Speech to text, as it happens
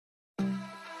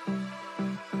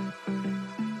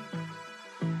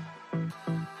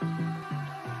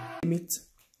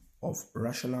of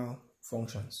rational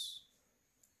functions.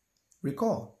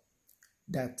 Recall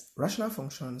that rational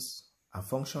functions are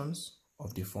functions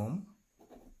of the form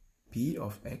p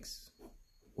of x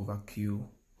over q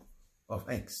of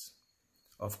x.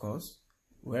 Of course,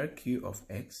 where q of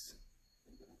x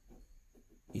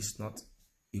is not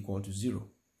equal to 0.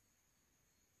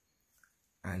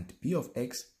 And p of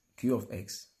x, q of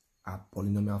x are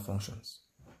polynomial functions.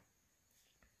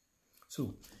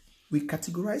 So, we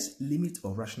categorize limit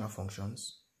of rational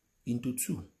functions into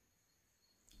two.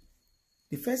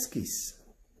 The first case,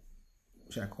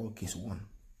 which I call case 1,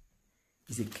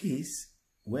 is a case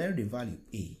where the value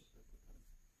a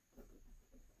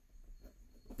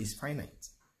is finite.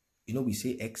 You know, we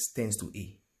say x tends to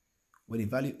a, where the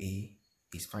value a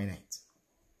is finite.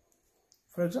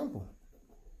 For example,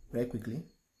 very quickly,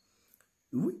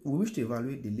 we wish to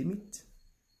evaluate the limit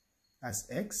as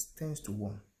x tends to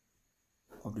 1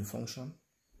 of the function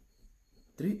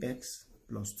 3x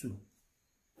plus 2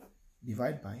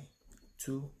 divided by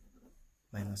 2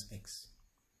 minus x.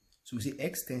 So we say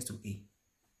x tends to a.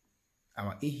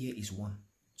 Our a here is 1.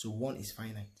 So 1 is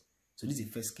finite. So this is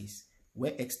the first case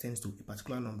where x tends to a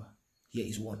particular number. Here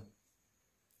is 1.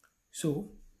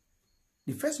 So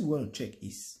the first we want to check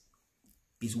is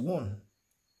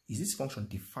this function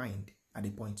defined at the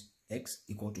point x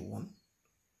equal to 1?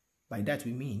 By that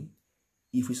we mean,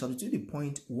 if we substitute the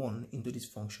point 1 into this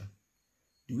function,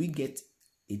 do we get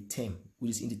a term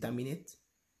which is indeterminate?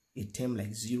 A term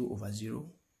like 0 over 0,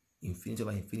 infinity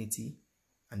over infinity,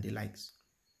 and the likes.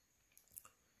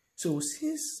 So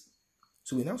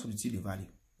we now substitute the value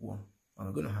 1, and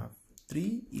we're going to have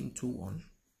 3 into 1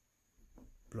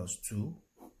 plus 2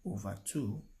 over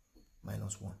 2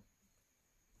 minus 1.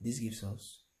 This gives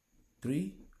us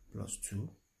 3 plus 2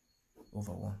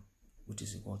 over 1, which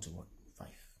is equal to what? 5.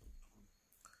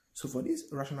 So for this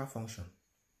rational function,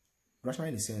 rational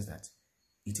in the sense that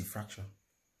it's a fraction,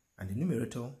 and the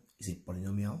numerator is a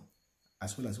polynomial,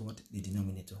 as well as what? The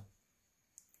denominator.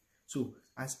 So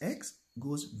as x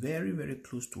goes very, very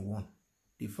close to 1,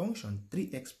 the function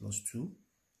 3x plus 2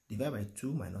 divided by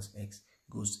 2 minus x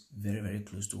goes very, very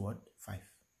close to what? 5.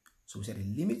 So we say the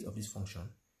limit of this function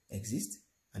exists,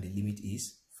 and the limit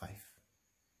is 5.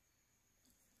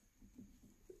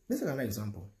 Let's take another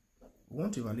example. We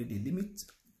want to evaluate the limit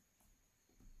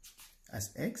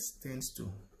as x tends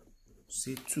to,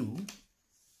 say, 2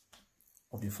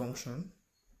 of the function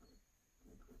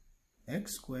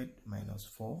x squared minus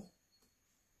 4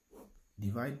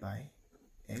 divided by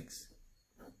x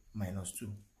minus 2.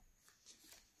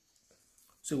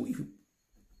 So if we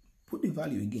put the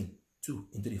value again, 2,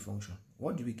 into the function,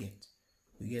 what do we get?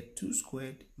 We get 2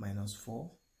 squared minus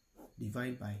 4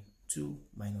 divided by 2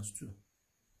 minus 2.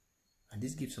 And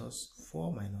this gives us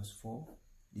 4 minus 4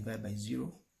 divided by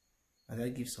 0. And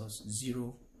that gives us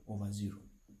 0 over 0.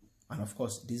 And of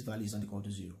course, this value is not equal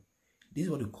to 0. This is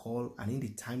what we call an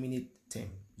indeterminate term.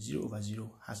 0 over 0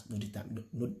 has no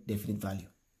definite value.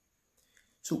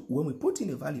 So when we put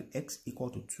in a value x equal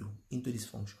to 2 into this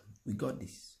function, we got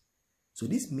this. So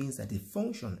this means that the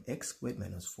function x squared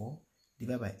minus 4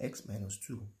 divided by x minus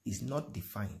 2 is not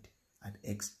defined at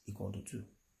x equal to 2.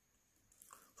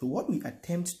 So what we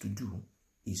attempt to do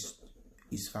is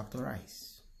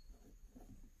factorize.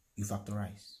 You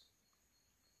factorize.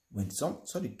 When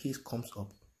such a case comes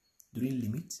up during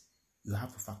limit, you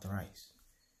have to factorize.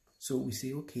 So we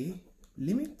say, okay,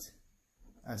 limit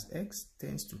as x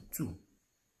tends to 2.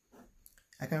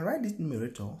 I can write this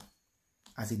numerator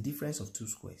as a difference of 2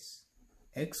 squares.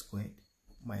 X squared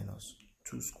minus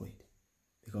 2 squared.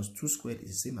 Because 2 squared is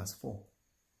the same as 4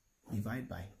 divided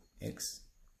by x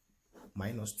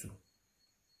minus 2.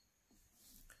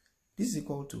 This is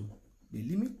equal to the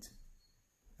limit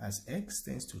as x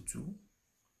tends to 2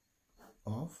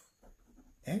 of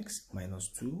x minus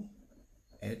 2,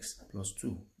 x plus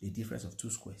 2, the difference of 2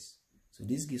 squares. So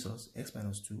this gives us x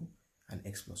minus 2 and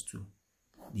x plus 2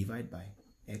 divided by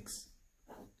x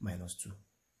minus 2.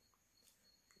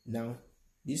 Now,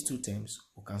 these two terms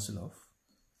will cancel off.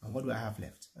 And what do I have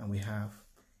left? And we have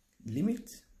limit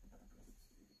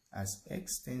as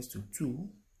x tends to 2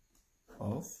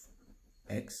 of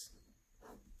x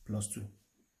plus 2,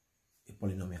 a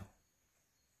polynomial.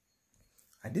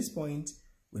 At this point,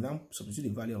 we now substitute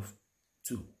the value of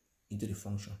 2 into the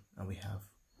function, and we have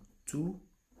 2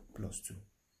 plus 2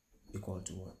 equal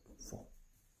to what? 4.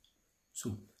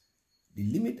 So the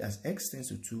limit as x tends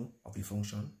to 2 of the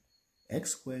function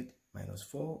x squared minus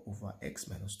 4 over x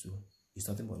minus 2 is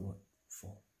nothing but what?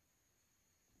 4.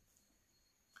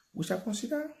 We shall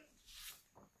consider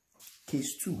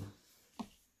case 2.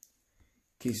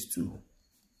 Case 2.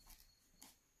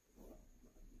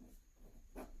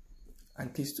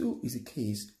 And case 2 is a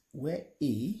case where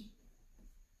A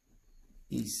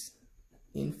is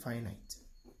infinite.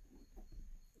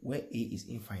 Where A is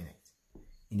infinite.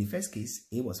 In the first case,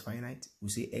 A was finite. We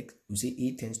say A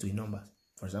tends to a number.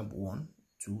 For example, 1,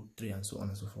 2, 3, and so on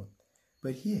and so forth.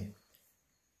 But here,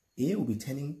 A will be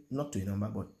tending not to a number,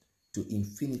 but to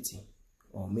infinity,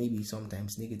 or maybe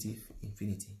sometimes negative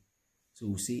infinity. So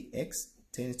we say X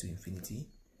tends to infinity,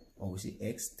 or we say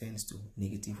X tends to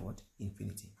negative what?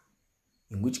 Infinity.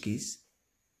 In which case,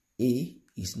 A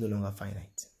is no longer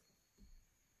finite.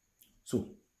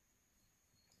 So,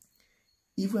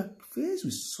 if we are faced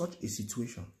with such a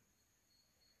situation,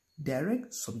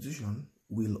 direct substitution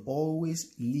will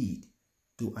always lead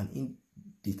to an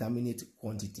indeterminate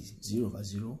quantity, 0 over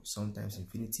 0, sometimes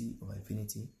infinity over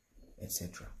infinity,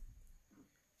 etc.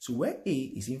 So where A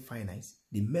is infinite,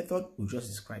 the method we just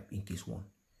described in case 1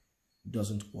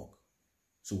 doesn't work.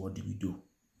 So what do we do?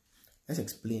 Let's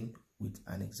explain with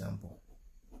an example.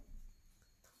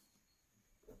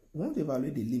 We want to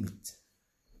evaluate the limit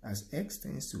as x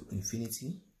tends to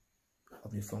infinity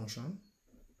of the function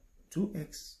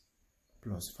 2x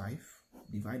plus 5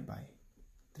 divided by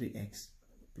 3x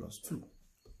plus 2.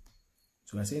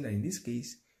 So we're saying that in this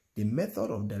case, the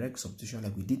method of direct substitution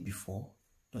like we did before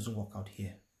doesn't work out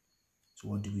here. So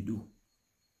what do?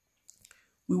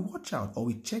 We watch out, or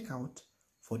we check out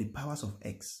for the powers of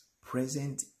x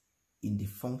present in the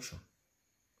function.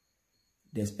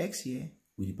 There's x here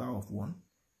with the power of 1.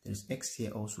 There's x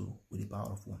here also with the power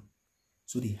of 1.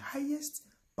 So the highest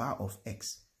power of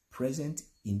x present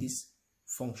in this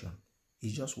function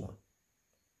is just 1.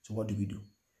 So what do?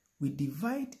 We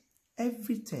divide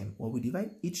every term, or we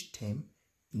divide each term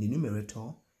in the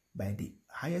numerator by the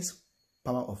highest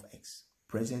power of x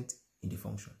present in the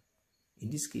function. In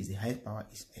this case, the highest power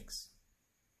is x.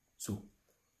 So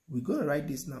we're going to write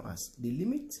this now as the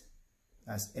limit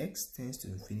as x tends to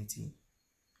infinity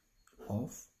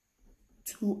of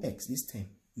 2x, this term.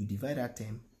 You divide that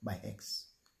term by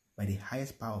x, by the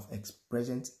highest power of x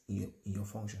present in your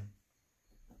function,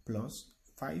 plus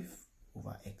 5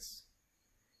 over x.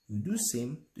 You do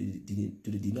same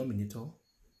to the denominator,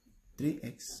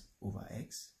 3x over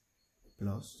x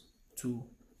plus 2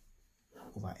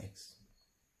 over x.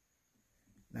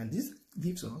 Now this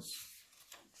gives us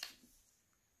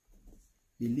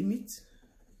the limit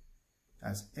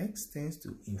as x tends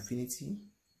to infinity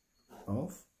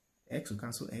of x will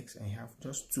cancel x and you have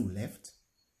just 2 left,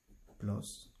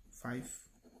 plus 5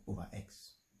 over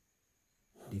x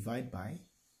divided by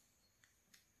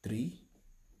 3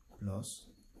 plus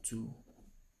 2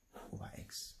 over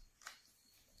x.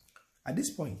 At this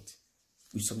point,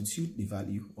 we substitute the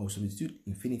value, or substitute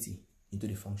infinity into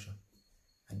the function,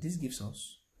 and this gives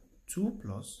us 2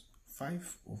 plus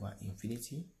 5 over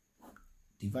infinity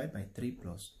divided by 3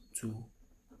 plus 2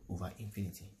 over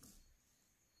infinity.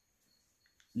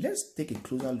 Let's take a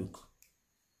closer look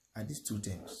at these two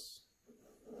terms.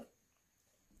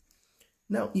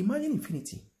 Now imagine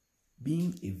infinity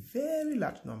being a very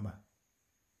large number.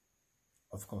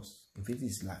 Of course, infinity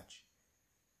is large.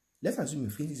 Let's assume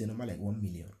infinity is a number like 1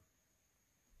 million.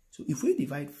 So if we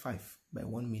divide 5 by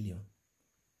 1 million,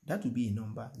 that will be a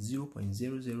number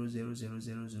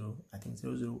 0.000000, I think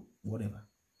 00 whatever.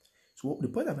 So the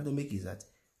point I'm trying to make is that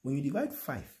when you divide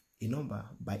 5, a number,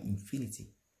 by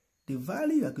infinity, the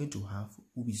value you are going to have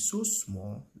will be so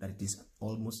small that it is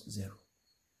almost 0.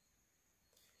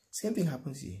 Same thing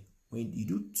happens here. When you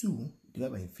do 2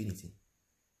 divided by infinity,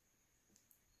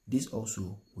 this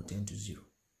also will tend to 0.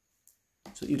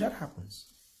 So if that happens,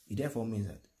 it therefore means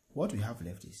that what we have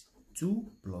left is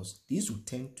 2 plus this will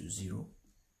tend to 0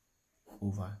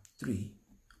 over 3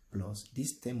 plus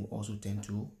this term will also tend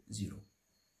to 0.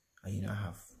 And you now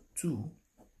have 2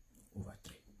 over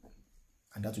 3.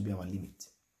 And that will be our limit.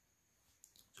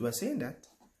 So we're saying that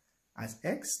as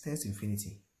x tends to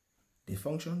infinity, the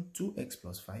function 2x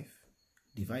plus 5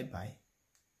 divided by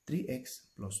 3x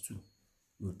plus 2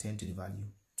 will tend to the value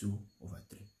 2 over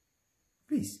 3.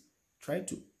 Please try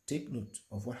to take note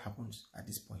of what happens at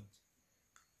this point.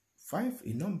 5,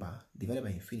 a number divided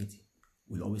by infinity,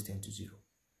 will always tend to 0.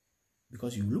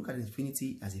 Because you look at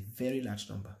infinity as a very large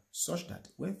number, such that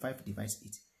when 5 divides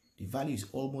it, the value is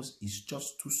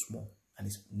just too small, and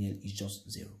it's just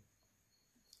 0.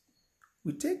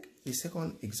 We take a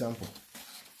second example.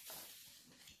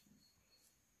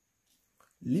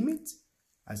 Limit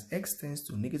as x tends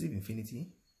to negative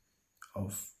infinity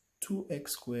of 2x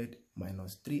squared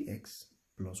minus 3x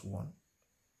plus 1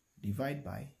 divided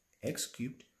by x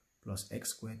cubed plus x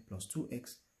squared plus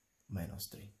 2x minus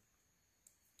 3.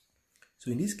 So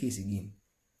in this case again,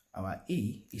 our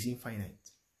a is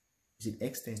infinite. Is it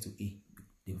x tends to a?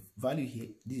 the value here,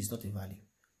 this is not a value,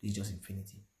 this is just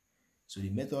infinity. So the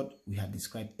method we had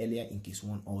described earlier in case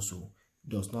 1 also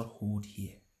does not hold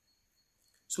here.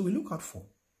 So we look out for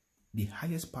the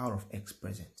highest power of x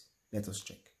present. Let us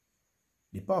check.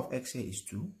 The power of x here is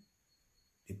 2.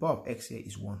 The power of x here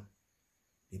is 1.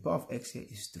 The power of x here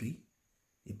is 3.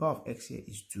 The power of x here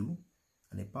is 2.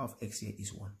 And the power of x here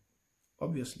is 1.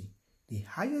 Obviously, the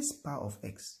highest power of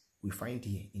x we find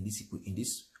here in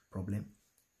this problem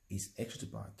is x to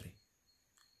the power 3.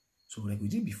 So like we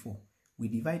did before, we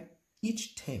divide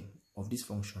each term of this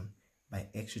function by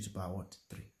x to the power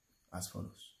 3 as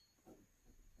follows.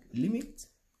 Limit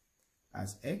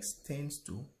as x tends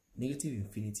to negative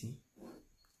infinity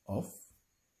of,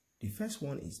 the first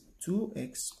one is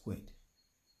 2x squared.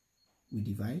 We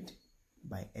divide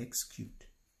by x cubed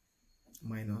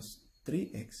minus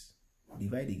 3x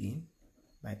divide again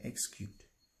by x cubed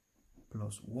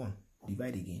plus 1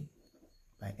 divide again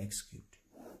by x cubed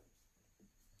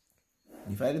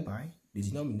divided by the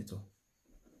denominator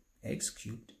x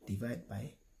cubed divided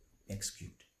by x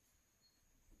cubed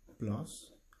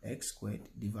plus x squared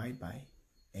divided by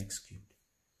x cubed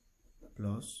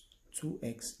plus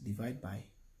 2x divided by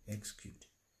x cubed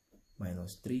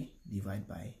minus 3 divided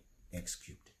by x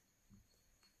cubed.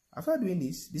 After doing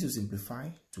this will simplify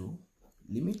to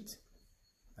limit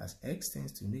as x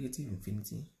tends to negative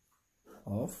infinity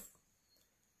of,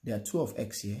 there are 2 of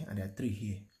x here and there are 3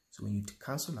 here. So when you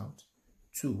cancel out,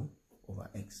 2 over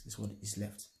x is what is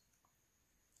left.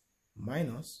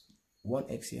 Minus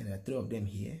 1x here and there are 3 of them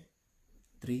here,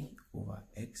 3 over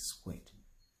x squared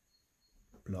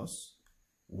plus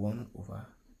 1 over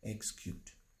x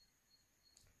cubed.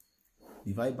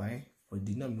 Divide by, for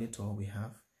the denominator we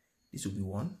have, this will be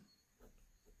 1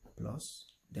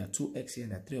 plus, there are 2x here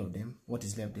and there are 3 of them. What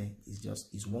is left there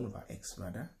is 1 over x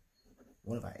rather.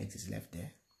 1 over x is left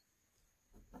there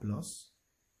plus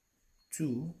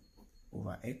 2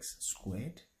 over x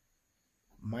squared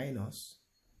minus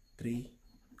 3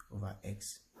 over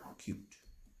x cubed.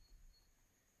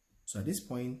 So at this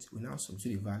point, we now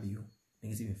substitute the value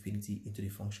negative infinity into the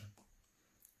function.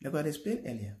 Like I had explained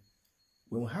earlier,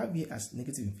 when we have here as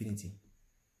negative infinity,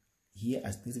 here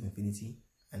as negative infinity,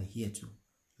 and here too,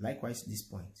 likewise this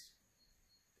point,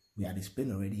 we had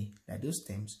explained already that those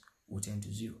terms will tend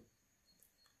to 0.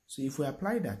 So if we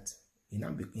apply that, it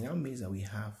now means that we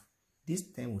have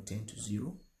this term will tend to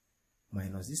 0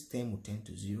 minus this term will tend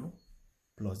to 0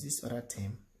 plus this other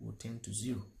term will tend to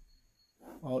 0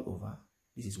 all over,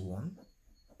 this is 1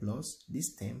 plus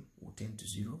this term will tend to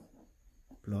 0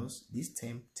 plus this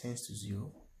term tends to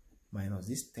 0 minus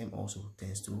this term also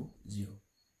tends to 0.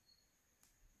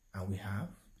 And we have,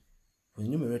 for the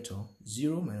numerator,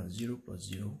 0 minus 0 plus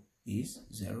 0 is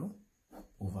 0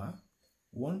 over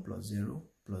 1 plus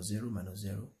 0 minus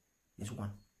 0 is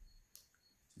 1.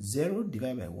 0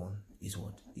 divided by 1 is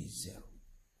what? Is 0.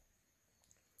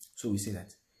 So we say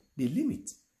that the limit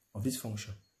of this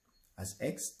function as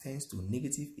x tends to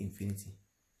negative infinity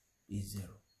is 0.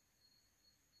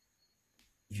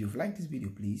 If you've liked this video,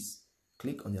 please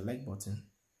click on the like button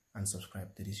and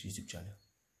subscribe to this YouTube channel.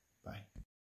 Bye.